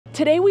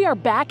Today we are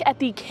back at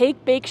the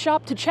Cake Bake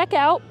Shop to check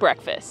out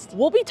breakfast.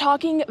 We'll be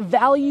talking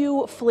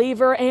value,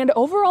 flavor, and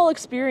overall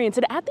experience,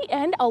 and at the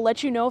end, I'll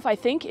let you know if I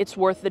think it's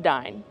worth the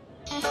dine.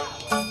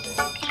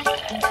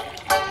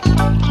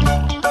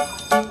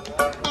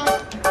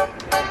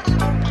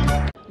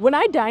 When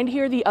I dined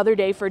here the other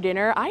day for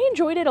dinner, I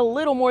enjoyed it a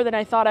little more than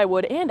I thought I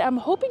would, and I'm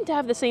hoping to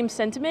have the same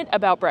sentiment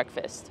about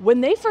breakfast.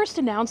 When they first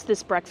announced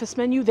this breakfast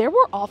menu, there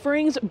were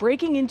offerings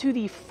breaking into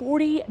the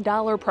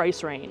 $40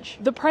 price range.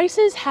 The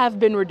prices have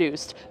been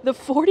reduced. The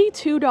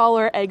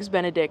 $42 Eggs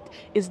Benedict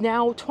is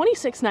now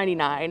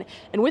 $26.99,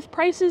 and with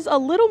prices a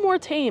little more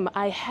tame,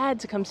 I had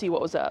to come see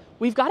what was up.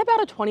 We've got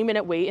about a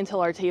 20-minute wait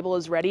until our table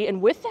is ready, and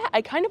with that,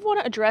 I kind of want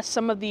to address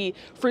some of the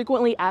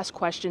frequently asked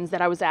questions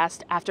that I was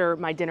asked after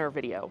my dinner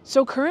video.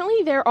 So currently,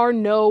 there are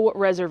no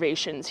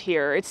reservations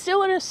here. It's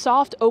still in a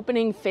soft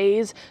opening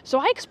phase, so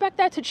I expect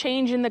that to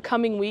change in the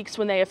coming weeks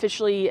when they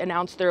officially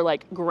announce their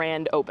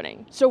grand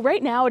opening. So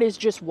right now it is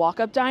just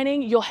walk-up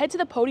dining. You'll head to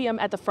the podium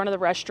at the front of the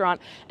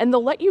restaurant and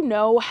they'll let you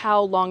know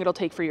how long it'll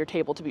take for your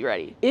table to be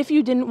ready. If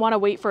you didn't want to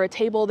wait for a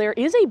table, there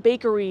is a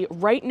bakery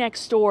right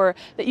next door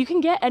that you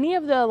can get any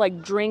of the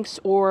drinks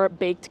or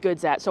baked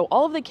goods at. So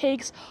all of the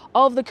cakes,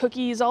 all of the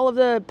cookies, all of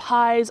the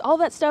pies, all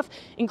that stuff,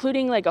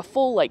 including a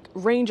full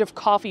range of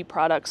coffee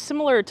products,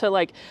 similar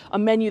to a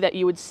menu that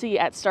you would see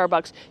at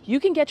Starbucks, you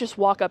can get just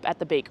walk up at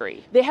the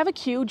bakery. They have a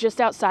queue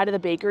just outside of the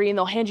bakery and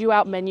they'll hand you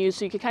out menus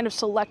so you can kind of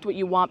select what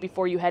you want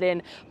before you head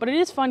in. But it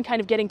is fun kind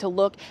of getting to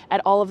look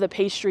at all of the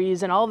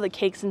pastries and all of the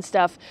cakes and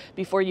stuff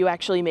before you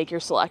actually make your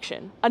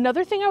selection.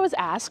 Another thing I was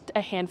asked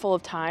a handful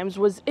of times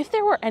was if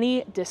there were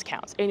any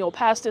discounts, annual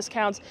pass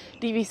discounts,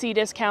 DVC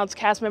discounts,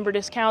 cast member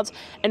discounts,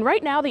 and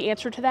right now the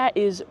answer to that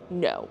is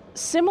no.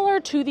 Similar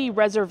to the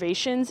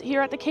reservations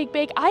here at the Cake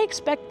Bake, I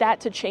expect that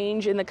to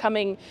change in the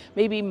coming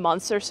maybe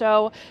months or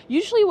so.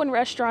 Usually when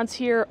restaurants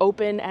here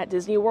open at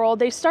Disney World,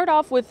 they start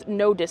off with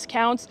no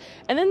discounts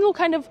and then they'll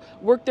kind of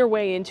work their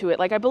way into it.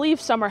 I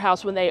believe Summer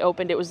House, when they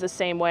opened, it was the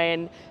same way,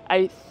 and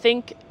I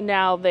think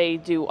now they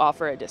do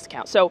offer a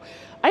discount. So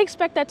I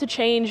expect that to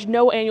change.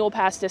 No annual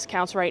pass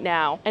discounts right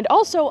now. And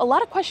also a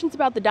lot of questions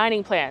about the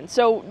dining plan.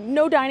 So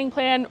no dining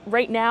plan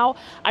right now.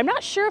 I'm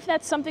not sure if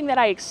that's something that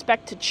I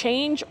expect to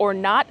change or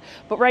not,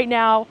 but right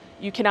now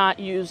you cannot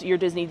use your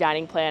Disney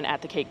dining plan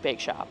at the Cake Bake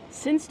Shop.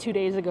 Since 2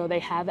 days ago, they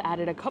have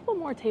added a couple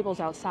more tables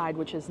outside,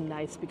 which is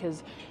nice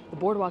because the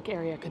boardwalk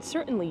area could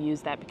certainly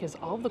use that because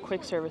all of the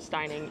quick service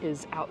dining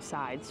is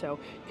outside. So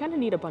you kind of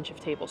need a bunch of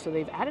tables. So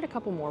they've added a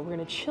couple more. We're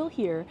gonna chill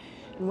here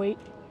and wait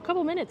a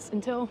couple minutes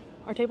until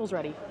our table's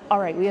ready. All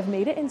right, we have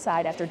made it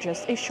inside after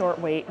just a short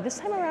wait. This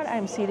time around, I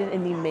am seated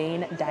in the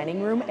main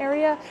dining room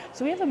area.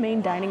 So we have a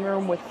main dining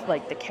room with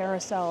the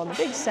carousel and the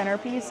big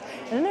centerpiece.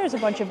 And then there's a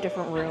bunch of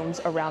different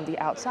rooms around the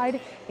outside,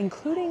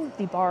 including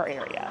the bar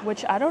area,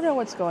 which I don't know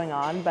what's going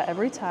on, but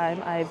every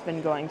time I've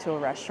been going to a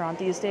restaurant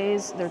these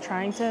days, they're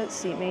trying to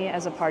seat me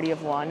as a party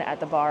of one at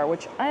the bar,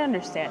 which I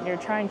understand. You're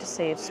trying to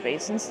save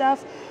space and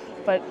stuff,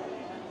 but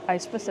I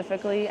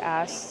specifically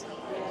asked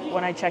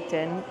when I checked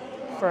in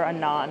for a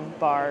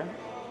non-bar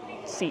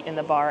seat in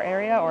the bar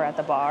area or at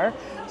the bar.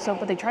 So,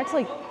 but they tried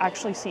to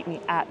actually seat me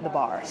at the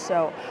bar.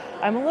 So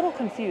I'm a little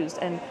confused.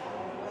 And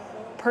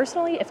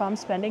personally, if I'm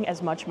spending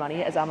as much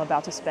money as I'm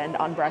about to spend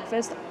on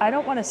breakfast, I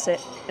don't want to sit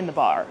in the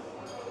bar.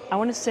 I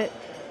want to sit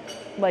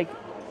like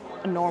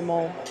a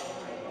normal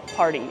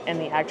party in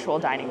the actual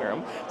dining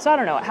room. So I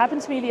don't know. It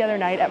happened to me the other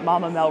night at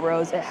Mama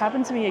Melrose. It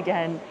happened to me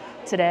again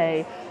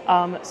today.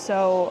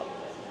 So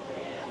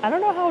I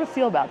don't know how to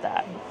feel about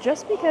that.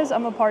 Just because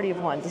I'm a party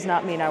of one does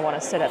not mean I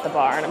want to sit at the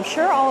bar. And I'm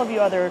sure all of you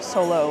other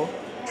solo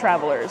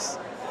travelers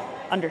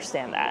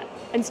understand that.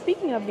 And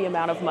speaking of the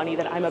amount of money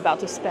that I'm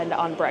about to spend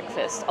on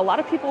breakfast, a lot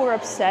of people were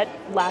upset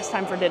last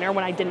time for dinner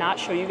when I did not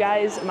show you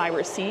guys my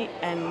receipt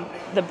and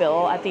the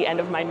bill at the end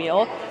of my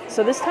meal.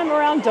 So this time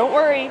around, don't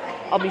worry,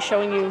 I'll be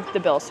showing you the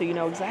bill so you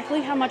know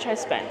exactly how much I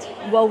spent.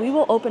 Well, we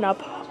will open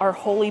up our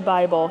Holy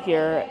Bible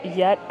here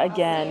yet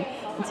again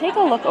and take a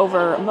look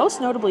over. Most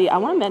notably, I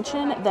want to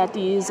mention that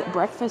these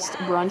breakfast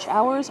brunch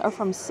hours are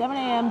from 7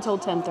 a.m. till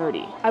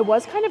 10:30. I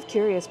was kind of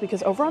curious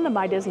because over on the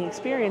My Disney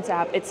Experience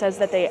app, it says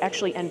that they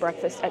actually end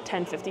breakfast at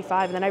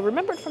 10:55. And then I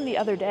remembered from the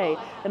other day,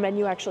 the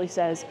menu actually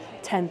says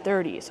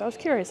 10:30. So I was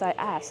curious, I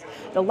asked.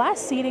 The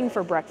last seating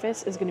for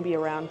breakfast is going to be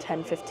around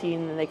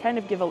 10:15, and they kind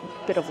of give a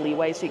bit of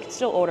leeway, so you can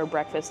still order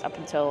breakfast up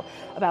until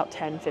about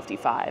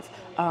 10:55.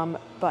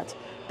 But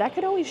that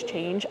could always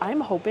change. I'm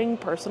hoping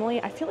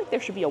personally, I feel like there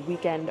should be a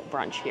weekend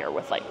brunch here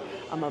with like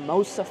a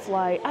mimosa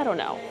flight. I don't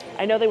know.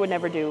 I know they would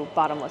never do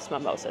bottomless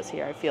mimosas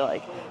here. I feel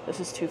like this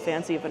is too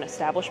fancy of an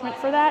establishment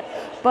for that.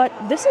 But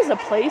this is a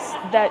place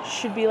that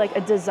should be like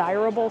a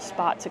desirable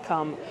spot to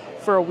come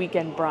for a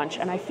weekend brunch.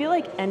 And I feel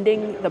like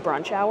ending the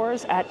brunch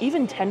hours at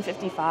even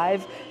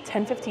 10:55,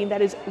 10:15,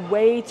 that is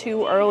way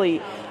too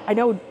early. I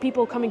know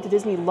people coming to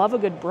Disney love a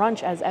good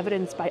brunch, as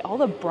evidenced by all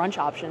the brunch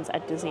options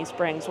at Disney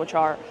Springs, which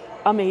are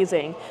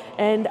amazing.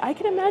 And I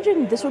can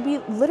imagine this would be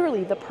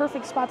literally the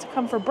perfect spot to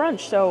come for brunch.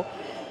 So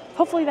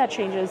Hopefully that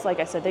changes. Like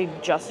I said, they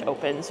just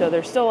opened, so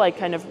they're still like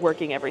kind of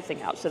working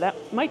everything out. So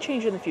that might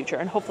change in the future,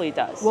 and hopefully it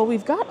does. Well,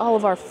 we've got all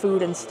of our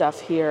food and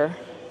stuff here,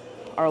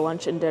 our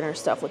lunch and dinner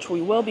stuff, which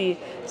we will be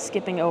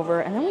skipping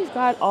over. And then we've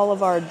got all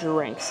of our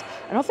drinks.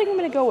 I don't think I'm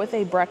going to go with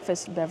a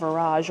breakfast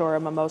beverage or a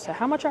mimosa.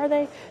 How much are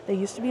they? They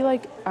used to be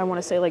like, I want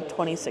to say like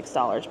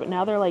 $26, but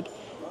now they're like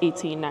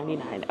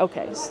 $18.99.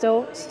 Okay,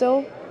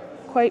 still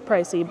quite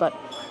pricey, but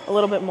a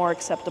little bit more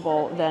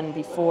acceptable than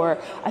before.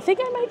 I think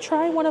I might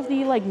try one of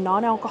the like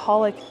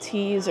non-alcoholic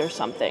teas or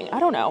something. I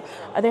don't know.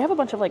 They have a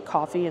bunch of like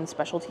coffee and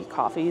specialty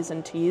coffees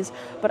and teas,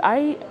 but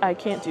I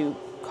can't do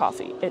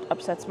coffee. It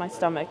upsets my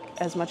stomach.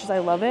 As much as I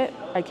love it,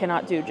 I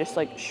cannot do just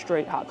like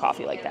straight hot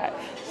coffee like that.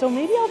 So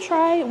maybe I'll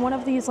try one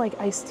of these like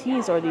iced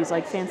teas or these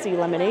like fancy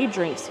lemonade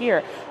drinks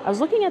here. I was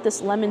looking at this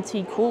lemon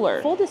tea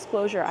cooler. Full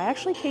disclosure, I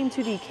actually came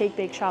to the Cake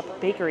Bake Shop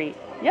bakery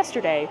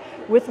yesterday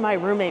with my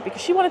roommate because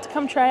she wanted to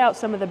come try out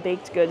some of the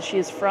baked goods. She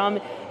is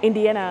from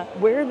Indiana,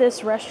 where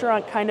this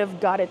restaurant kind of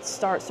got its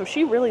start. So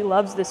she really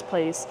loves this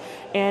place.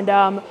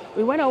 And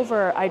we went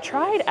over, I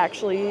tried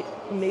actually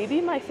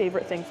maybe my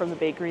favorite thing from the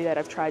bakery that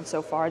I've tried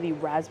so far, the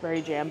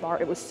raspberry jam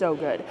bar. It was so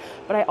good.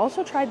 But I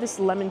also tried this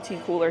lemon tea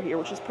cooler here,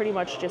 which is pretty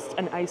much just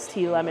an iced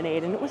tea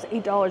lemonade, and it was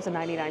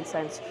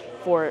 $8.99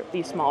 for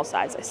the small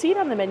size. I see it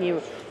on the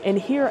menu in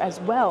here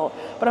as well,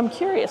 but I'm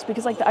curious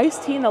because like the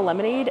iced tea and the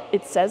lemonade,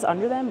 it says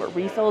under them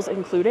refills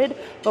included,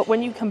 but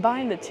when you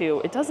combine the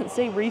two, it doesn't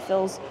say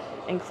refills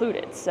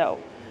included. So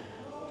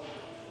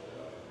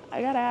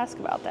I gotta ask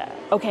about that.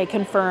 Okay,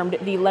 confirmed.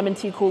 The lemon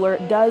tea cooler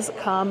does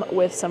come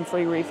with some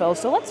free refills.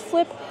 So let's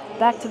flip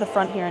back to the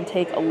front here and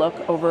take a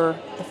look over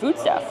the food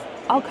stuff.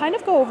 I'll kind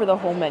of go over the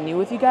whole menu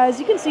with you guys.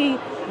 You can see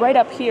right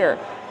up here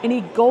in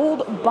a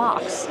gold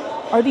box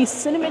are these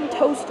cinnamon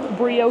toast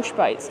brioche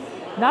bites.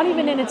 Not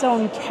even in its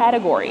own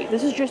category.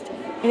 This is just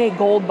in a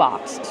gold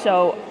box.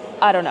 So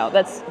I don't know,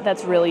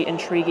 that's really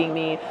intriguing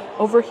me.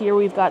 Over here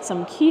we've got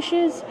some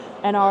quiches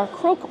and our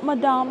croque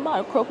madame,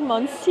 croque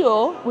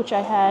monsieur, which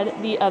I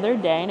had the other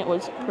day, and it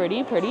was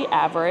pretty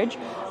average.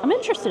 I'm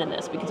interested in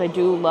this because I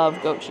do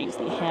love goat cheese,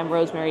 the ham,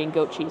 rosemary, and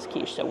goat cheese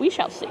quiche, so we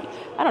shall see.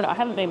 I don't know, I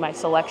haven't made my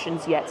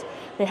selections yet.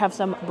 They have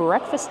some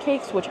breakfast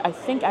cakes, which I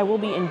think I will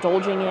be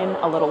indulging in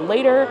a little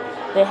later.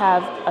 They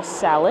have a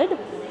salad.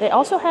 They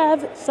also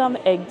have some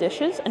egg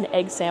dishes, an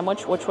egg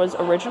sandwich, which was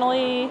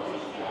originally,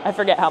 I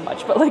forget how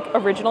much, but like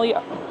originally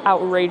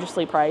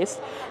outrageously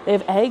priced. They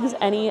have eggs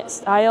any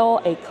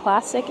style, a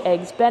classic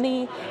eggs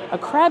Benny, a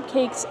crab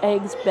cakes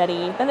eggs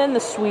Benny, and then the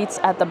sweets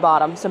at the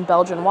bottom. Some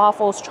Belgian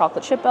waffles,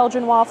 chocolate chip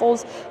Belgian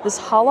waffles, this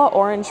challah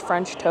orange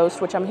French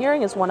toast, which I'm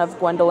hearing is one of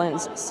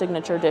Gwendolyn's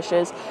signature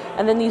dishes,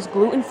 and then these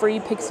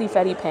gluten-free pixie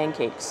fetty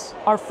pancakes.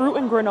 Our fruit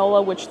and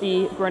granola, which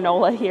the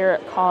granola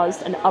here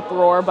caused an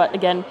uproar, but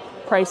again,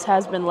 price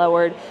has been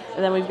lowered.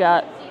 And then we've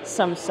got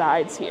some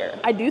sides here.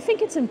 I do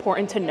think it's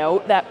important to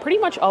note that pretty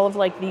much all of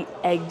like the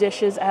egg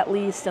dishes at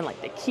least and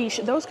like the quiche,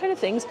 those kind of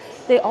things,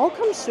 they all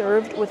come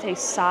served with a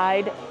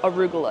side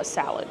arugula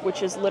salad,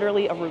 which is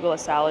literally arugula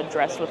salad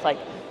dressed with like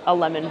a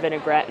lemon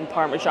vinaigrette and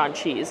Parmesan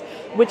cheese,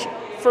 which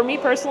for me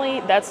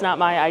personally, that's not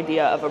my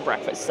idea of a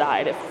breakfast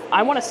side. If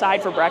I want a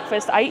side for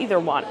breakfast, I either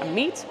want a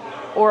meat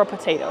or a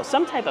potato,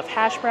 some type of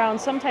hash brown,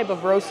 some type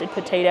of roasted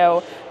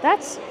potato.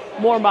 That's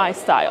more my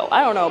style.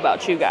 I don't know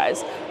about you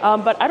guys,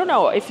 but I don't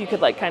know if you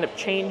could like kind of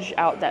change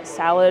out that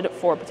salad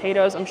for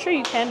potatoes. I'm sure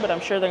you can, but I'm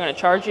sure they're going to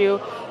charge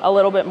you a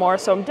little bit more.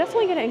 So I'm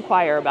definitely going to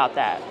inquire about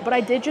that. But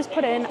I did just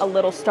put in a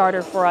little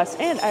starter for us,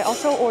 and I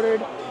also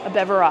ordered a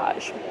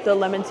beverage, the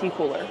lemon tea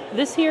cooler.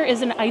 This here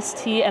is an iced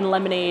tea and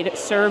lemonade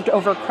served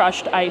over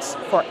crushed ice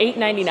for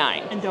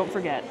 $8.99. And don't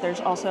forget, there's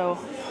also,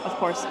 of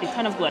course, a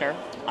ton of glitter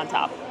on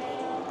top.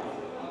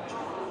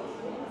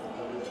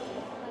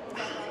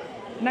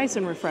 Nice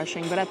and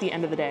refreshing, but at the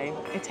end of the day,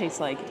 it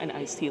tastes like an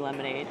iced tea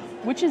lemonade,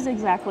 which is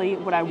exactly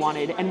what I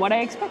wanted and what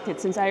I expected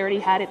since I already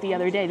had it the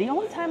other day. The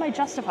only time I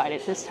justified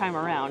it this time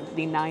around,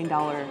 the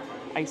 $9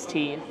 iced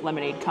tea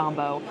lemonade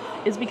combo,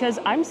 is because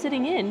I'm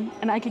sitting in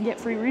and I can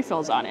get free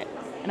refills on it.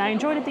 And I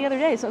enjoyed it the other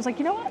day, so I was like,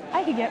 you know what?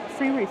 I could get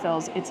free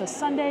refills. It's a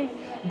Sunday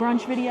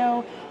brunch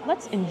video.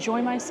 Let's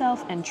enjoy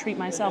myself and treat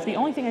myself. The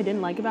only thing I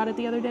didn't like about it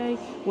the other day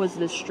was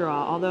the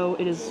straw. Although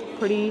it is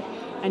pretty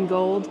and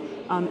gold,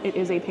 it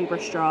is a paper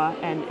straw,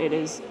 and it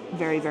is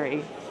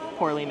very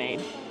poorly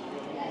made.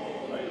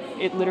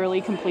 It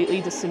literally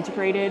completely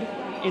disintegrated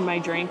in my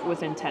drink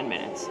within 10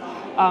 minutes.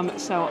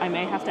 So I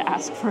may have to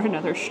ask for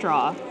another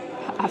straw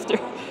after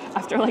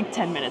like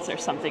 10 minutes or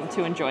something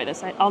to enjoy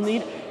this. I'll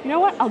need, you know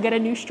what? I'll get a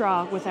new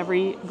straw with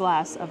every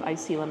glass of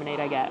iced tea lemonade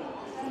I get.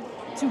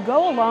 To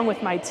go along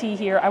with my tea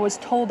here, I was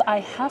told I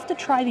have to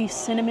try the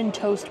cinnamon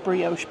toast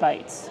brioche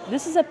bites.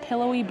 This is a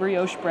pillowy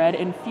brioche bread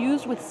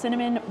infused with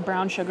cinnamon,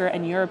 brown sugar,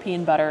 and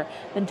European butter,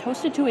 then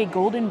toasted to a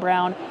golden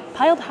brown,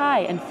 piled high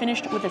and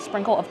finished with a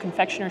sprinkle of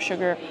confectioner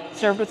sugar,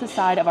 served with a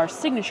side of our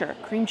signature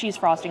cream cheese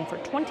frosting for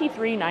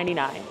 $23.99.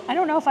 I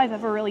don't know if I've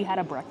ever really had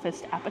a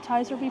breakfast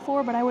appetizer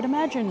before, but I would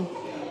imagine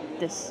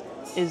this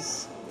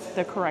is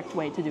the correct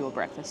way to do a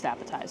breakfast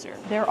appetizer.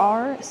 There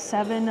are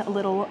 7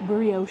 little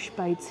brioche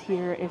bites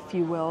here, if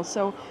you will.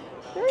 So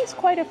there is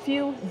quite a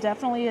few,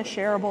 definitely a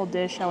shareable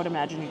dish. I would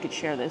imagine you could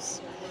share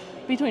this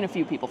between a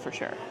few people for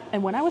sure.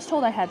 And when I was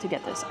told I had to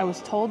get this, I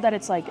was told that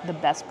it's like the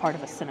best part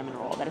of a cinnamon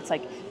roll, that it's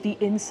like the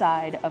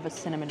inside of a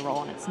cinnamon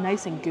roll and it's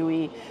nice and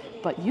gooey,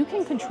 but you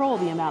can control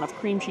the amount of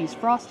cream cheese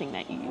frosting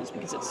that you use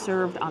because it's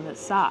served on the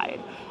side.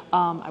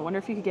 I wonder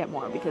if you could get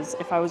more, because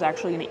if I was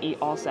actually gonna eat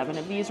all 7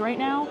 of these right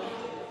now,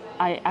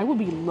 I would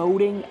be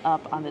loading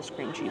up on this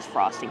cream cheese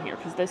frosting here,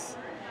 because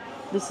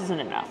this isn't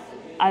enough.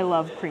 I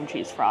love cream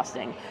cheese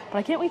frosting, but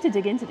I can't wait to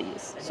dig into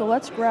these. So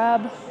let's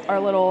grab our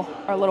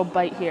little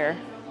bite here.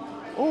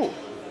 Oh,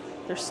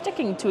 they're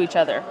sticking to each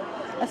other.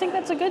 I think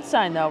that's a good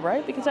sign though,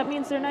 right? Because that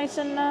means they're nice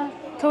and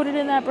coated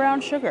in that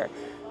brown sugar.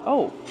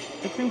 Oh,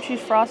 the cream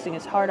cheese frosting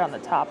is hard on the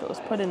top. It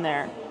was put in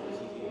there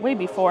way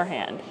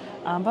beforehand.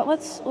 But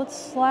let's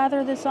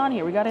slather this on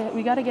here. We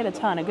gotta get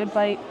a good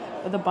bite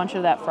with a bunch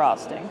of that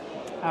frosting.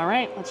 All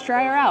right, let's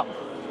try her out.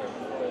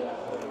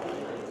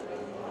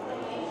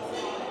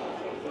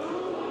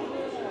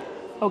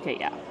 Okay,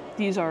 yeah,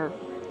 these are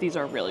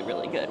really,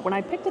 really good. When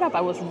I picked it up,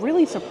 I was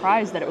really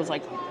surprised that it was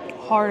like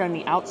hard on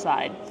the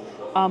outside.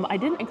 I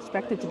didn't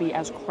expect it to be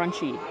as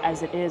crunchy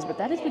as it is, but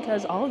that is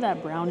because all of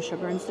that brown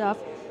sugar and stuff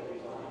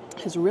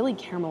is really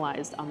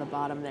caramelized on the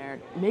bottom there,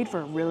 made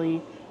for a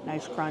really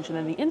nice crunch. And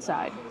then the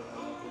inside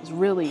is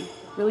really,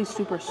 really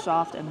super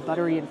soft and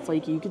buttery and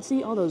flaky. You can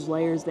see all those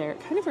layers there.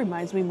 It kind of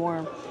reminds me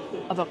more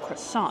of a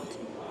croissant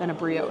than a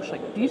brioche.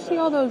 Like, do you see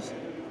all those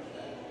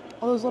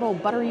little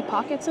buttery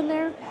pockets in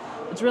there?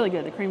 It's really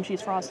good. The cream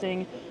cheese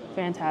frosting,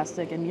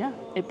 fantastic. And yeah,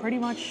 it pretty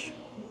much,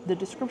 the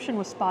description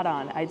was spot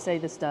on. I'd say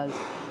this does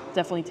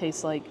definitely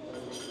taste like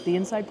the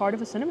inside part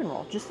of a cinnamon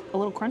roll, just a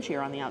little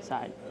crunchier on the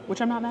outside, which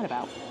I'm not mad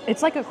about.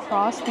 It's like a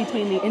cross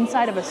between the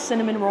inside of a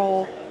cinnamon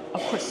roll, a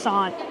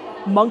croissant,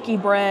 monkey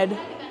bread.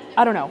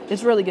 I don't know,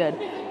 it's really good.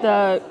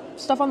 The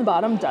stuff on the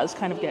bottom does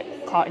kind of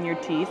get caught in your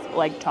teeth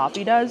like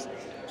toffee does,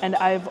 and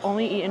I've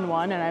only eaten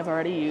one and I've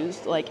already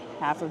used like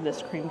half of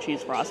this cream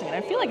cheese frosting, and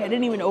I feel like I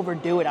didn't even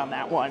overdo it on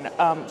that one.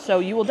 So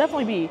you will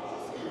definitely be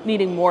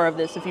needing more of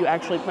this if you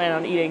actually plan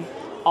on eating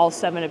all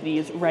 7 of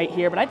these right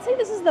here. But I'd say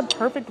this is the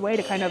perfect way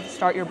to kind of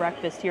start your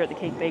breakfast here at the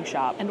Cake Bake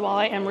Shop. And while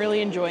I am really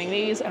enjoying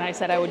these, and I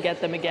said I would get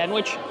them again,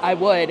 which I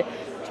would,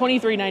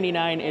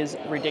 $23.99 is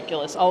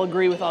ridiculous. I'll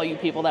agree with all you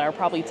people that are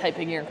probably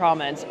typing your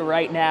comments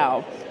right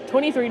now.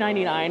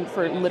 $23.99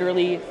 for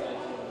literally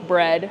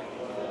bread,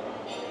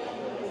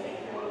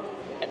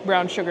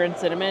 brown sugar and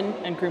cinnamon,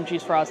 and cream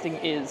cheese frosting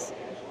is,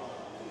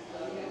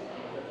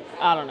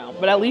 I don't know,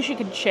 but at least you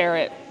could share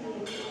it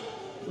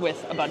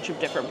with a bunch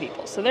of different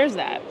people. So there's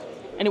that.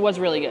 And it was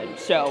really good.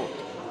 So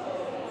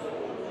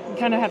you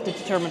kind of have to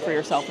determine for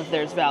yourself if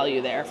there's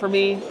value there. For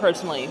me,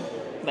 personally,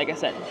 like I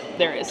said,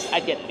 there is.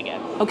 I'd get it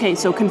again. Okay,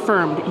 so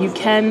confirmed. You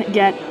can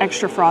get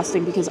extra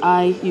frosting because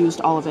I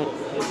used all of it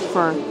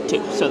for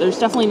 2. So there's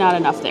definitely not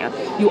enough there.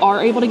 You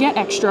are able to get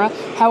extra.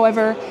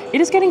 However, it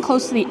is getting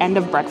close to the end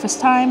of breakfast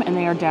time and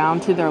they are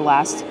down to their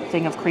last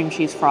thing of cream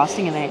cheese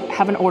frosting and they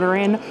have an order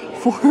in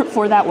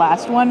for that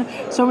last one.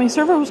 So my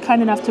server was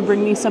kind enough to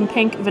bring me some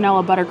pink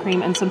vanilla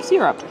buttercream and some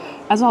syrup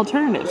as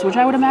alternatives, which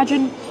I would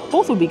imagine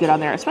both would be good on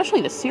there, especially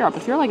the syrup.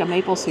 If you're like a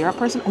maple syrup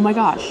person, oh my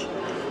gosh,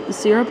 the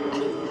syrup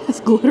has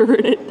glitter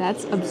in it.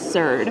 That's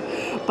absurd.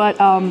 But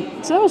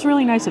so that was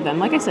really nice of them.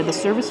 Like I said, the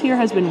service here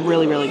has been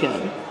really, really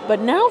good.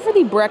 But now for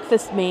the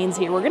breakfast mains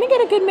here. We're gonna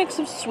get a good mix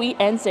of sweet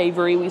and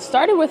savory. We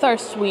started with our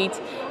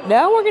sweet.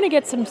 Now we're gonna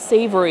get some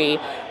savory.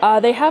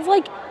 They have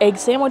like egg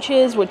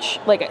sandwiches, which,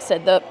 like I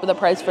said, the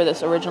price for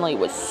this originally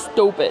was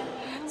stupid.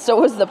 So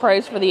was the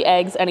price for the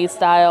eggs, any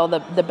style,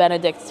 the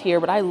Benedicts here,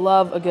 but I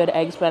love a good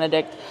eggs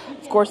Benedict.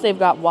 Of course, they've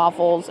got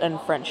waffles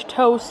and French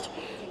toast,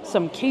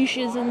 some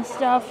quiches and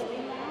stuff.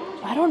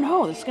 I don't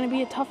know, this is gonna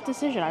be a tough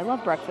decision. I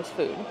love breakfast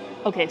food.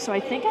 Okay, so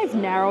I think I've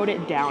narrowed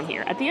it down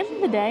here. At the end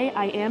of the day,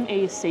 I am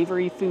a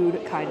savory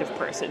food kind of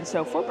person.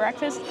 So for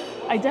breakfast,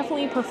 I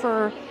definitely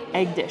prefer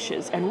egg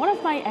dishes. And one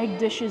of my egg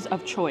dishes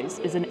of choice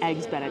is an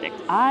Eggs Benedict.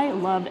 I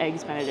love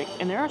Eggs Benedict,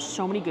 and there are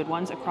so many good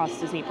ones across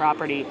Disney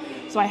property.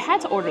 So I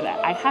had to order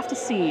that. I have to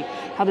see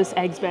how this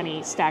Eggs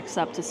Benny stacks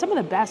up to some of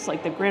the best,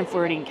 like the Grand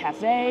Floridian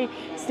Cafe,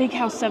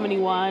 Steakhouse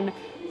 71,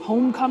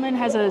 Homecoming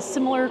has a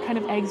similar kind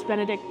of Eggs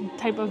Benedict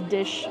type of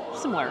dish.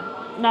 Similar,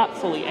 not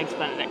fully Eggs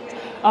Benedict.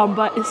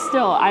 But it's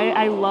still,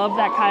 I love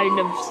that kind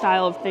of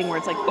style of thing where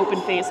it's like open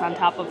face on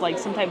top of like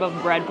some type of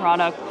bread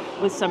product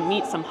with some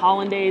meat, some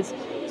hollandaise.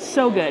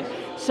 So good.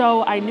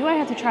 So I knew I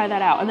had to try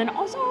that out. And then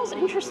also I was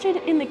interested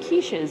in the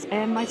quiches,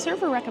 and my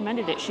server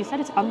recommended it. She said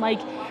it's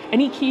unlike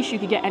any quiche you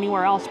could get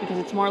anywhere else because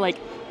it's more like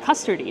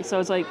custardy. So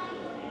it's like,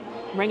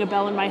 ring a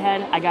bell in my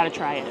head, I gotta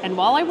try it. And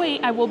while I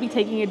wait, I will be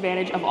taking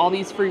advantage of all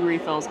these free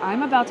refills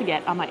I'm about to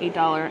get on my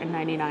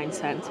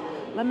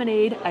 $8.99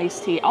 lemonade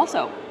iced tea.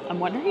 Also, I'm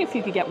wondering if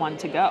you could get one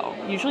to go.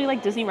 Usually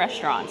like Disney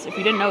restaurants, if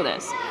you didn't know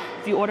this,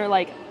 if you order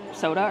like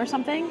soda or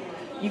something,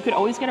 you could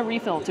always get a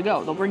refill to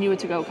go. They'll bring you a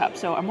to-go cup.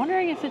 So I'm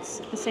wondering if it's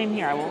the same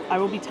here. I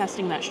will be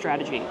testing that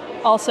strategy.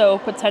 Also,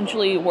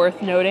 potentially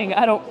worth noting,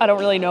 I don't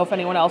really know if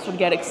anyone else would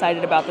get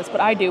excited about this,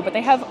 but I do. But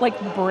they have like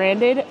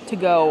branded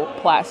to-go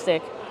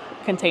plastic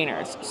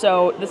containers.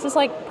 So this is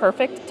like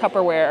perfect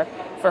Tupperware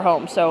for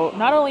home. So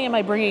not only am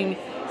I bringing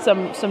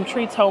some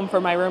treats home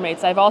for my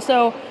roommates, I've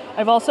also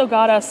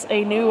got us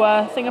a new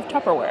thing of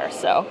Tupperware.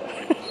 So.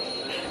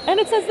 And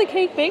it says the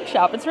Cake Bake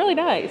Shop. It's really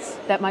nice.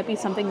 That might be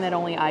something that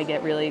only I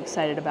get really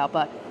excited about,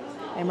 but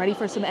I'm ready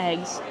for some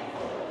eggs.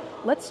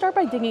 Let's start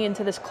by digging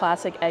into this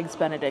classic Eggs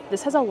Benedict.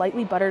 This has a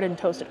lightly buttered and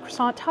toasted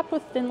croissant topped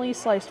with thinly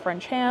sliced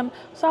French ham,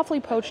 softly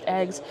poached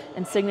eggs,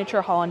 and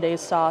signature hollandaise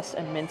sauce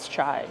and minced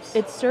chives.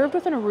 It's served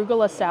with an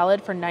arugula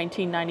salad for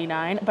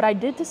 $19.99, but I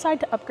did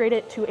decide to upgrade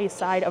it to a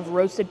side of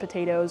roasted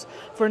potatoes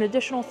for an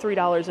additional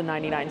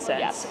 $3.99.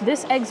 Yes,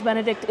 this Eggs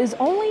Benedict is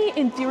only,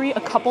 in theory, a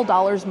couple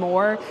dollars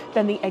more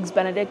than the Eggs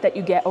Benedict that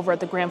you get over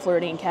at the Grand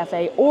Floridian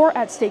Cafe or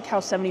at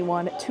Steakhouse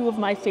 71, two of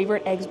my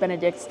favorite Eggs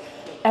Benedicts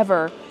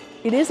ever.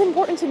 It is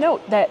important to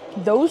note that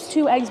those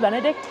two Eggs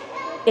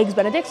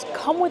Benedicts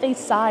come with a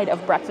side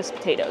of breakfast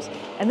potatoes,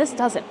 and this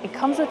doesn't. It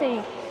comes with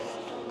a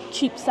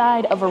cheap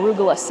side of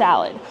arugula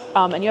salad,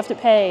 and you have to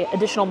pay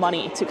additional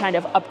money to kind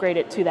of upgrade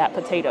it to that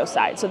potato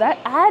side. So that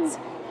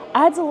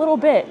adds a little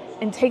bit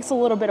and takes a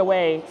little bit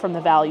away from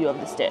the value of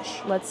this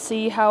dish. Let's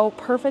see how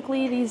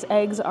perfectly these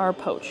eggs are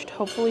poached.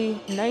 Hopefully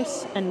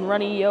nice and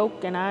runny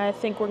yolk, and I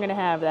think we're gonna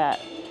have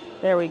that.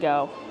 There we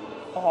go.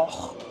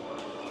 Oh.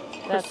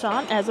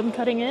 Croissant as I'm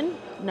cutting in,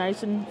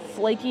 nice and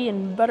flaky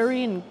and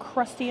buttery and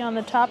crusty on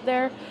the top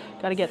there.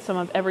 Got to get some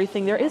of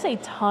everything. There is a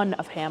ton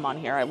of ham on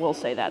here, I will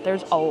say that.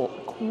 There's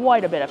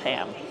quite a bit of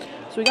ham.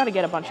 So we got to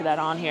get a bunch of that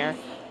on here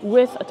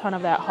with a ton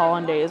of that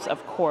hollandaise,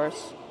 of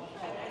course.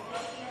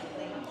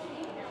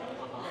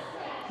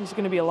 This is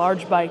going to be a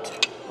large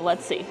bite.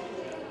 Let's see.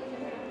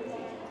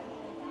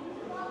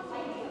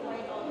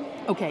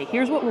 Okay,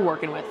 here's what we're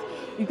working with.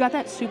 You've got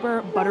that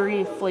super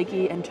buttery,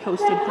 flaky, and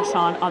toasted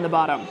croissant on the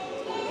bottom.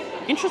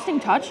 Interesting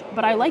touch,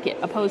 but I like it,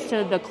 opposed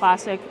to the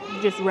classic,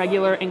 just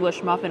regular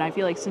English muffin. I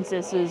feel like since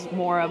this is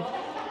more of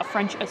a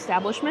French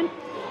establishment,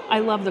 I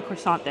love the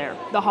croissant there.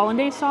 The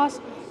hollandaise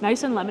sauce,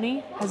 nice and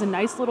lemony, has a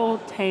nice little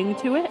tang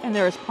to it, and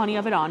there is plenty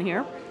of it on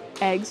here.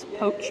 Eggs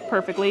poached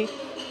perfectly,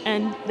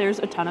 and there's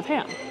a ton of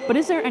ham. But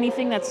is there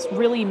anything that's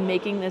really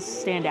making this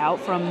stand out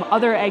from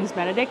other Eggs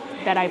Benedict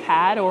that I've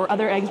had, or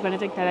other Eggs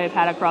Benedict that I've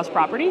had across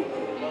property?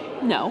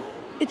 No.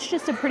 It's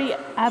just a pretty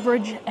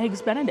average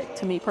Eggs Benedict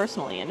to me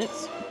personally, and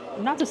it's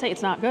not to say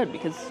it's not good,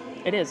 because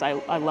it is.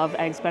 I love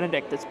Eggs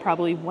Benedict. It's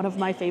probably one of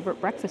my favorite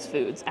breakfast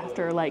foods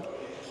after like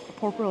a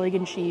pork roll, egg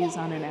and cheese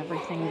on an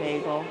everything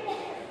bagel.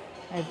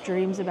 I have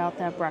dreams about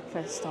that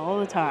breakfast all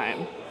the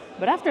time.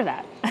 But after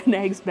that, an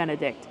Eggs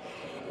Benedict.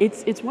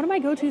 It's one of my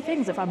go-to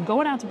things. If I'm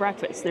going out to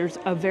breakfast, there's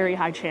a very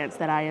high chance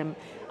that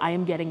I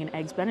am getting an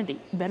Eggs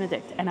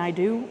Benedict, and I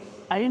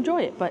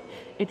enjoy it, but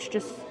it's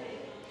just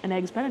an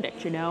Eggs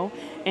Benedict, you know?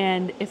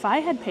 And if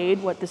I had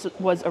paid what this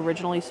was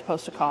originally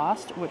supposed to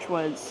cost, which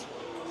was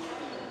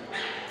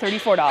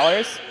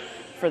 $34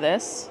 for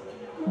this,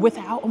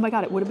 without, oh my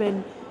God, it would have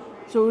been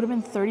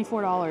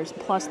 $34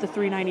 plus the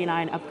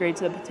 $3.99 upgrade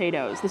to the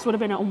potatoes. This would have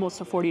been almost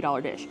a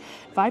 $40 dish.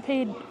 If I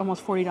paid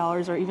almost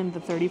 $40 or even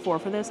the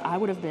 $34 for this, I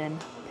would have been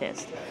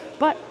pissed.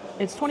 But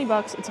it's 20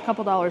 bucks, it's a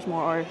couple dollars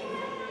more,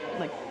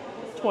 like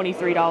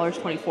 $23,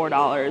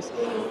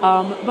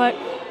 $24. But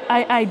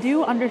I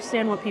do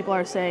understand what people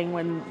are saying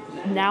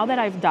now that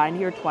I've dined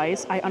here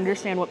twice, I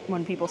understand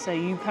when people say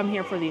you come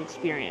here for the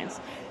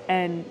experience.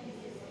 And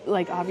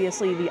like,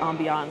 obviously the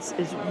ambiance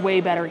is way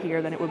better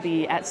here than it would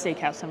be at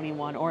Steakhouse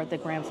 71 or at the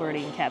Grand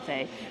Floridian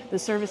Cafe. The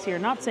service here,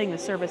 not saying the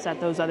service at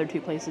those other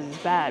two places is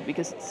bad,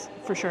 because it's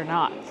for sure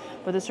not,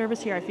 but the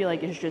service here I feel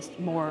like is just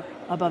more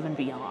above and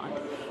beyond.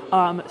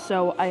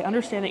 So I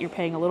understand that you're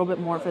paying a little bit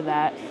more for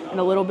that and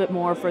a little bit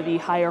more for the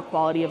higher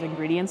quality of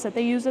ingredients that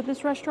they use at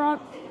this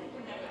restaurant.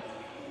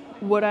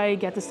 Would I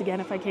get this again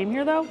if I came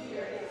here though?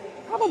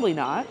 Probably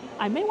not.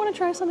 I may want to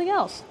try something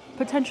else.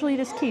 Potentially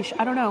this quiche.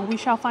 I don't know. We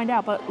shall find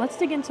out. But let's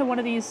dig into one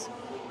of these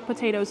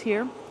potatoes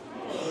here.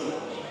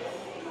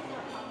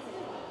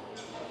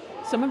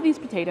 Some of these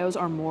potatoes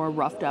are more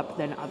roughed up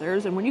than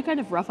others. And when you kind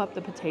of rough up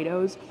the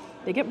potatoes,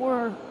 they get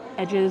more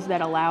edges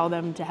that allow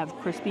them to have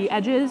crispy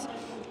edges.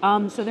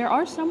 So there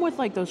are some with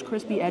like those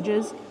crispy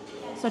edges,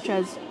 such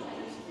as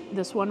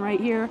this one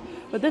right here.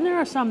 But then there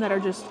are some that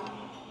are just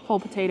whole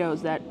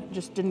potatoes that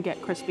just didn't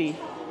get crispy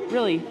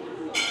really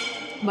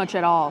much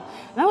at all.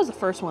 And that was the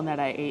first one that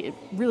I ate. It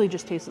really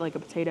just tasted like a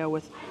potato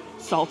with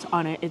salt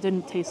on it. It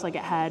didn't taste like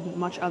it had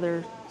much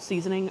other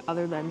seasoning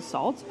other than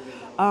salt.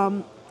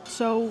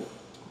 So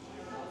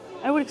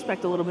I would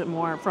expect a little bit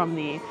more from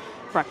the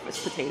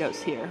breakfast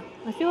potatoes here.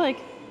 I feel like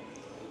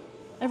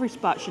every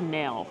spot should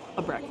nail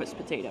a breakfast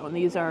potato, and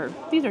these are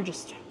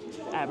just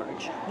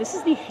average. This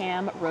is the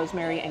ham,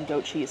 rosemary, and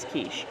goat cheese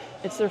quiche.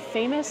 It's their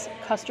famous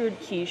custard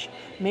quiche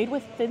made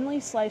with thinly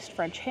sliced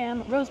French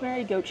ham,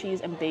 rosemary, goat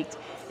cheese, and baked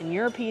in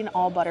European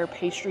all-butter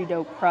pastry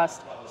dough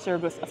crust,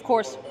 served with, of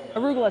course,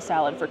 arugula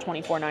salad for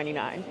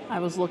 $24.99. I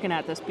was looking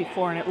at this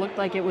before and it looked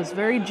like it was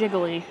very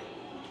jiggly.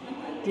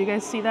 Do you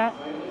guys see that?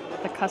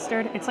 The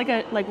custard? It's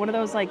like one of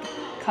those like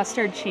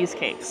custard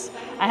cheesecakes.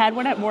 I had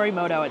one at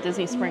Morimoto at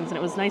Disney Springs and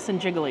it was nice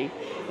and jiggly.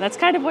 That's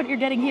kind of what you're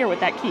getting here with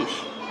that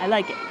quiche. I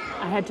like it.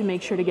 I had to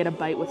make sure to get a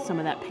bite with some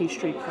of that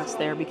pastry crust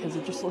there because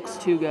it just looks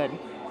too good.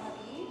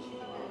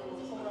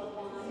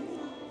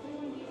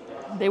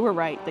 They were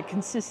right. The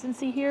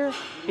consistency here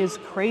is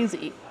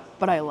crazy,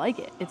 but I like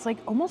it. It's like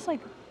almost like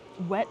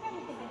wet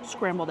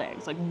scrambled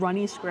eggs, like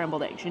runny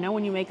scrambled eggs. You know,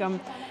 when you make them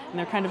and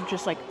they're kind of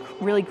just like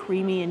really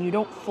creamy and you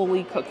don't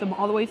fully cook them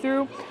all the way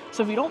through.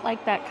 So if you don't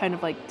like that kind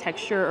of like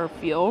texture or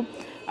feel,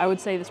 I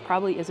would say this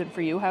probably isn't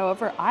for you.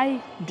 However,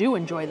 I do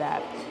enjoy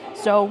that.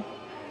 So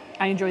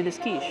I enjoy this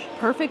quiche.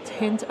 Perfect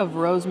hint of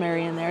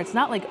rosemary in there. It's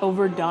not like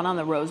overdone on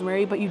the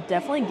rosemary, but you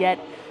definitely get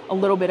a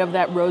little bit of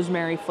that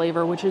rosemary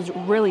flavor, which is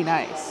really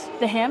nice.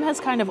 The ham has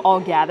kind of all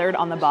gathered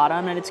on the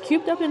bottom and it's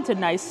cubed up into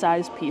nice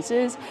sized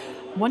pieces.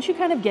 Once you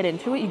kind of get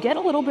into it, you get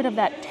a little bit of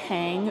that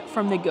tang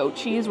from the goat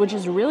cheese, which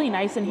is really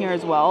nice in here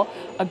as well.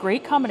 A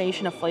great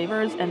combination of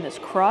flavors, and this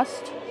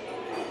crust.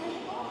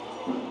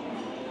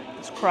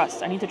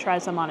 I need to try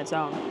some on its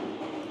own.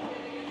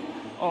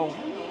 Oh.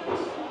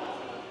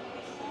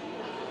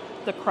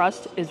 The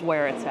crust is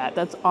where it's at.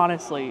 That's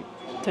honestly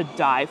to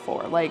die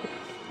for. Like,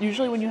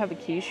 usually when you have a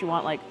quiche, you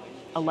want like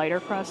a lighter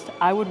crust.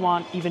 I would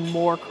want even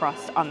more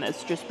crust on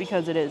this just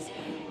because it is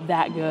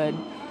that good.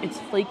 It's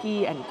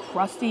flaky and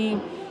crusty.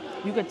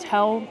 You could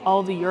tell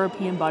all the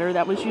European butter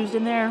that was used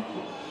in there.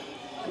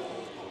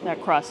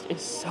 That crust is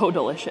so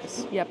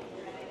delicious. Yep.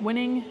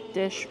 Winning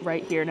dish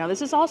right here. Now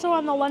this is also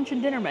on the lunch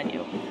and dinner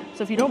menu.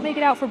 So if you don't make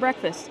it out for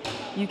breakfast,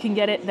 you can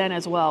get it then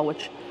as well,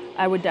 which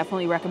I would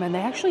definitely recommend.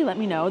 They actually let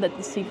me know that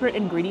the secret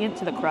ingredient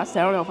to the crust,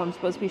 I don't know if I'm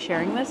supposed to be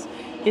sharing this,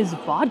 is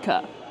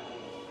vodka.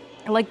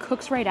 It like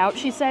cooks right out,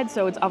 she said.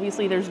 So it's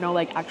obviously there's no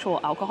like actual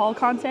alcohol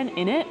content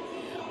in it,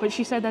 but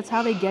she said that's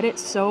how they get it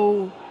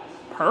so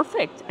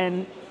perfect.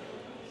 And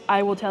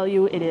I will tell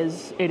you, it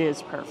is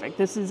perfect.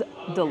 This is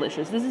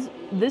delicious.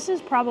 This is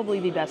probably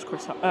the best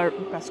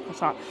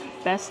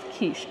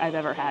quiche I've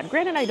ever had.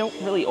 Granted, I don't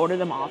really order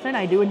them often.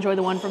 I do enjoy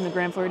the one from the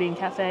Grand Floridian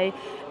Cafe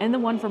and the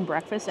one from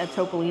breakfast at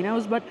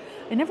Topolino's, but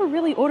I never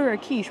really order a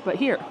quiche. But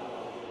here,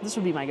 this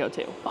would be my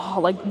go-to. Oh,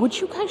 like, would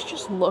you guys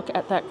just look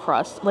at that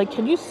crust? Like,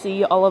 can you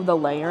see all of the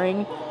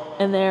layering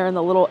in there and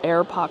the little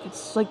air pockets?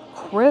 It's like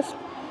crisp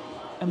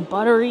and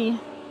buttery.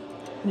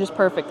 Just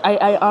perfect.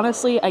 I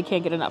honestly, I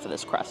can't get enough of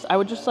this crust. I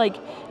would just like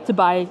to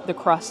buy the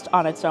crust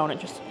on its own and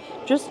just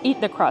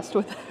eat the crust.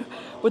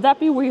 Would that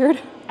be weird?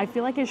 I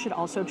feel like I should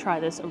also try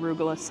this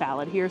arugula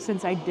salad here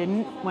since I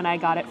didn't when I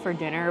got it for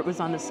dinner. It was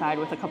on the side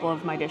with a couple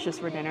of my dishes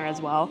for dinner as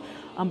well.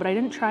 But I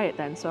didn't try it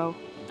then, so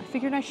I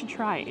figured I should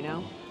try it, you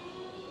know?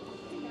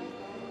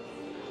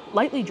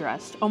 Lightly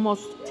dressed,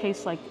 almost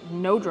tastes like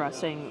no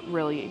dressing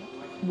really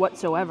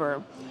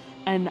whatsoever.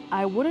 And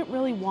I wouldn't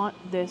really want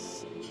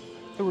this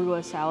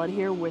arugula salad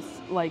here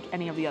with like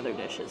any of the other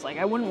dishes. Like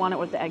I wouldn't want it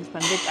with the eggs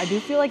Benedict. I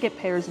do feel like it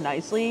pairs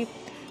nicely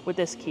with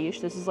this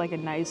quiche. This is like a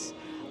nice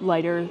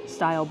lighter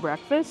style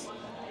breakfast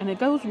and it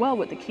goes well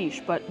with the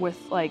quiche, but with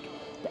like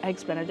the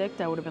eggs Benedict,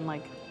 I would have been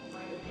like,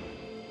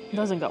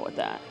 doesn't go with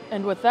that.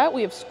 And with that,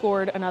 we have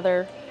scored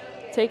another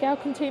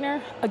takeout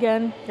container.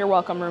 Again, you're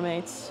welcome,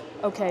 roommates.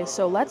 Okay,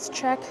 so let's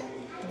check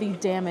the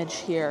damage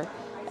here.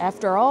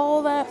 After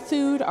all that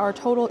food, our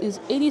total is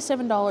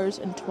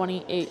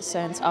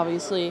 $87.28.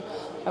 Obviously,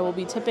 I will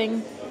be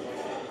tipping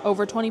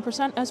over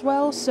 20% as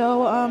well,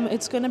 so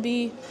it's going to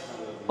be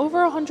over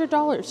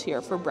 $100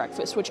 here for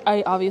breakfast, which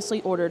I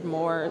obviously ordered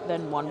more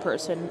than one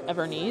person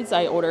ever needs.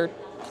 I ordered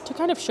to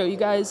kind of show you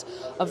guys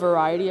a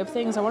variety of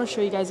things. I want to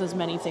show you guys as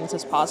many things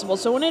as possible.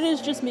 So when it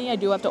is just me, I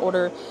do have to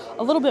order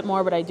a little bit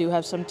more, but I do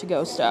have some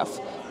to-go stuff.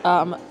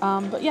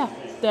 But yeah,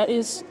 that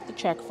is the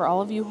check for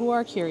all of you who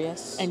are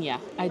curious. And yeah,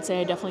 I'd say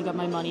I definitely got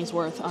my money's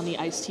worth on the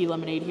iced tea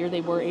lemonade here.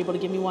 They were able to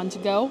give me one to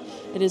go.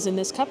 It is in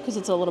this cup because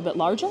it's a little bit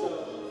larger,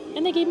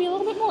 and they gave me a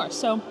little bit more.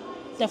 So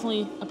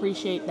definitely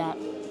appreciate that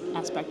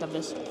aspect of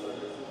this.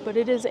 But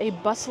it is a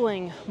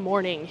bustling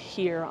morning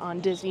here on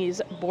Disney's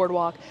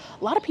Boardwalk.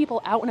 A lot of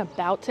people out and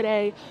about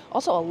today.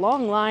 Also a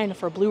long line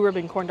for blue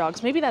ribbon corn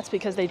dogs. Maybe that's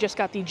because they just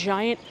got the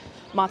giant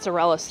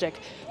mozzarella stick,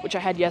 which I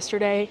had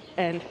yesterday.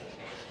 And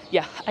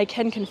yeah, I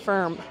can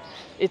confirm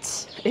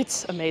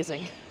it's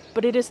amazing.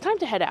 But it is time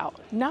to head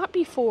out. Not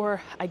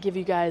before I give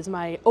you guys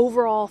my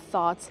overall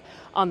thoughts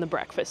on the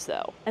breakfast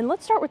though. And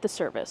let's start with the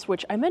service,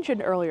 which I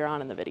mentioned earlier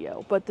on in the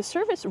video, but the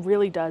service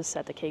really does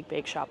set the Cake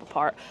Bake Shop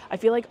apart. I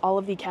feel like all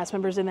of the cast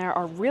members in there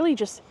are really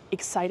just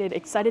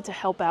excited to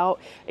help out,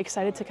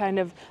 excited to kind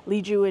of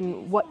lead you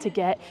in what to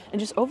get, and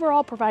just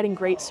overall providing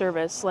great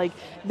service. Like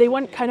they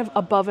went kind of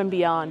above and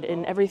beyond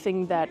in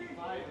everything that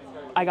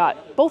I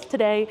got both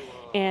today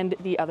and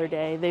the other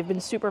day. They've been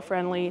super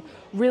friendly,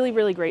 really,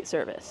 really great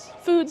service.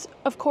 Foods,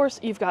 of course,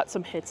 you've got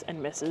some hits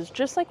and misses,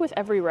 just like with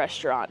every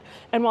restaurant.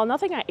 And while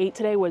nothing I ate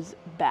today was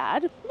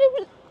bad,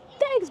 the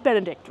eggs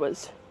Benedict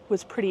was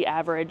was pretty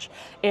average.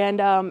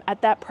 And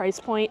at that price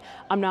point,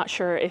 I'm not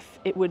sure if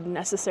it would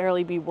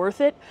necessarily be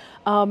worth it.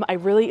 I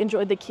really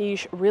enjoyed the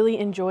quiche, really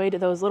enjoyed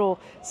those little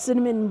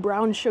cinnamon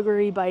brown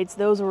sugary bites.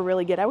 Those were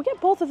really good. I would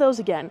get both of those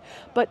again.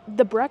 But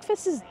the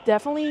breakfast is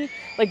definitely,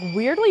 like,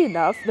 weirdly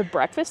enough, the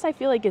breakfast I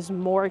feel like is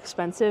more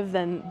expensive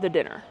than the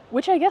dinner,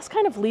 which I guess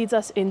kind of leads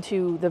us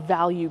into the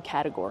value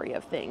category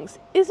of things.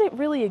 Is it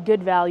really a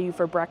good value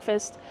for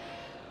breakfast?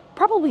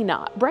 Probably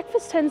not.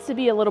 Breakfast tends to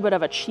be a little bit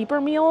of a cheaper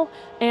meal,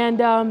 and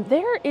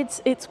there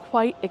it's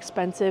quite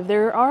expensive.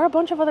 There are a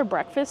bunch of other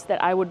breakfasts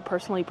that I would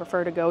personally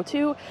prefer to go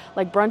to,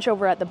 like brunch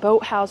over at the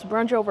Boathouse,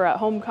 brunch over at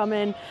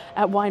Homecoming,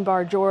 at Wine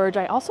Bar George.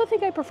 I also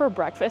think I prefer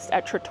breakfast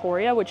at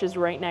Trattoria, which is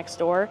right next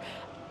door,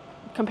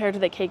 compared to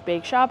the Cake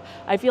Bake Shop.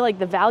 I feel like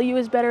the value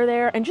is better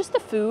there, and just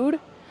the food.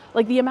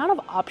 Like the amount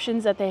of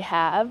options that they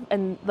have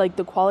and like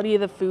the quality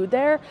of the food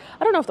there,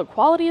 I don't know if the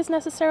quality is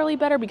necessarily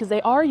better because they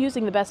are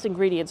using the best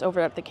ingredients over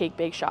at the Cake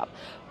Bake Shop.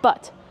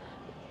 But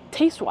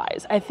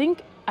taste-wise, I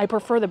think I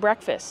prefer the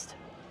breakfast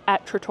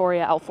at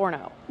Trattoria Al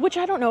Forno, which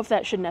I don't know if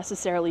that should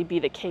necessarily be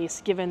the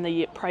case given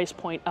the price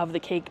point of the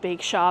Cake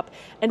Bake Shop.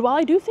 And while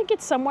I do think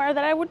it's somewhere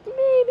that I would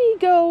maybe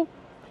go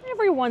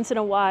every once in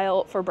a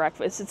while for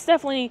breakfast, it's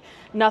definitely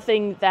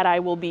nothing that I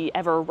will be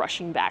ever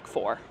rushing back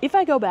for. If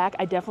I go back,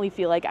 I definitely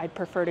feel like I'd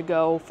prefer to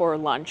go for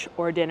lunch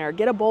or dinner,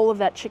 get a bowl of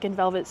that chicken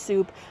velvet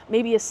soup,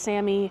 maybe a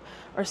Sammy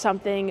or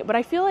something. But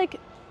I feel like,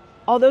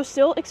 although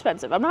still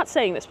expensive, I'm not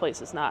saying this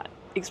place is not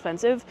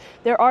expensive,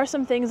 there are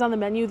some things on the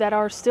menu that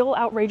are still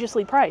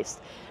outrageously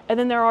priced. And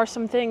then there are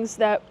some things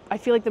that I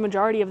feel like the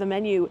majority of the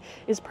menu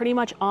is pretty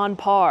much on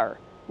par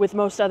with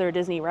most other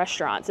Disney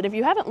restaurants. And if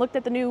you haven't looked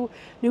at the new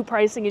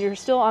pricing and you're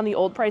still on the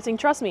old pricing,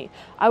 trust me,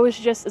 I was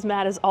just as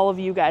mad as all of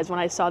you guys when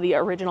I saw the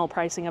original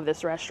pricing of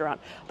this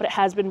restaurant. But it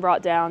has been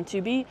brought down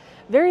to be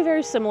very,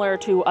 very similar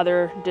to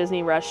other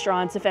Disney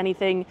restaurants. If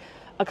anything,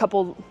 a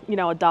couple,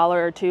 a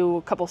dollar or two,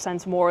 a couple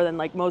cents more than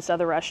like most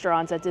other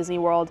restaurants at Disney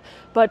World.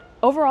 But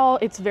overall,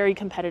 it's very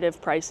competitive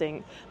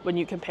pricing when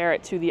you compare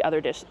it to the other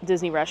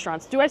Disney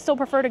restaurants. Do I still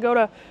prefer to go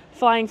to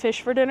Flying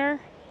Fish for dinner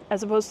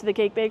as opposed to the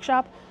Cake Bake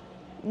Shop?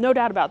 No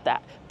doubt about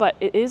that, but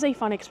it is a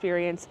fun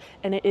experience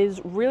and it is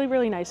really,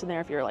 really nice in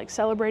there if you're like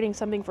celebrating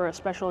something for a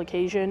special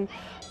occasion.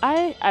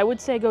 I would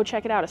say go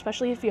check it out,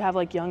 especially if you have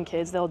like young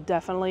kids. They'll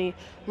definitely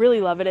really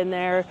love it in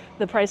there.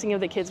 The pricing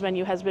of the kids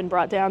menu has been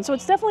brought down, so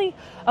it's definitely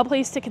a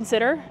place to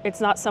consider.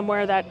 It's not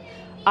somewhere that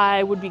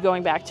I would be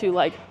going back to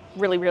like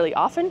really, really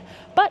often,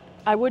 but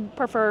I would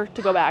prefer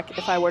to go back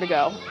if I were to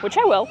go, which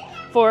I will,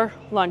 for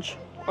lunch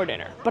or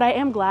dinner. But I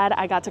am glad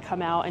I got to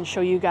come out and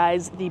show you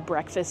guys the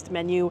breakfast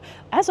menu.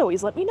 As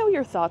always, let me know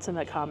your thoughts in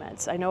the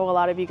comments. I know a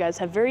lot of you guys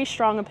have very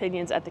strong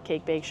opinions at the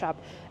Cake Bake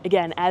Shop.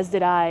 Again, as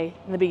did I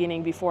in the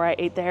beginning before I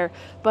ate there.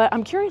 But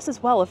I'm curious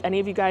as well if any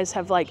of you guys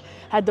have like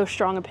had those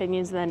strong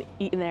opinions and then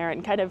eaten there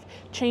and kind of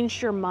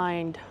changed your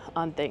mind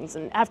on things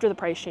and after the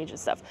price change and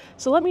stuff.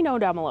 So let me know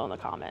down below in the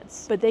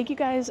comments. But thank you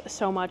guys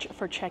so much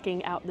for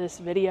checking out this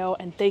video,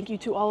 and thank you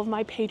to all of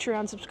my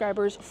Patreon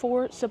subscribers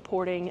for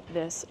supporting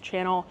this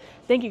channel.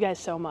 Thank you guys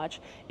so much.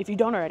 If you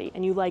don't already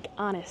and you like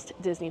honest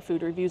Disney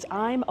food reviews,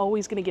 I'm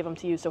always gonna give them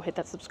to you, so hit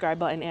that subscribe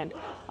button and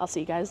I'll see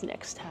you guys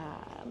next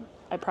time.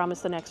 I promise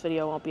the next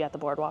video won't be at the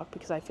boardwalk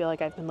because I feel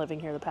like I've been living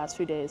here the past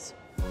few days.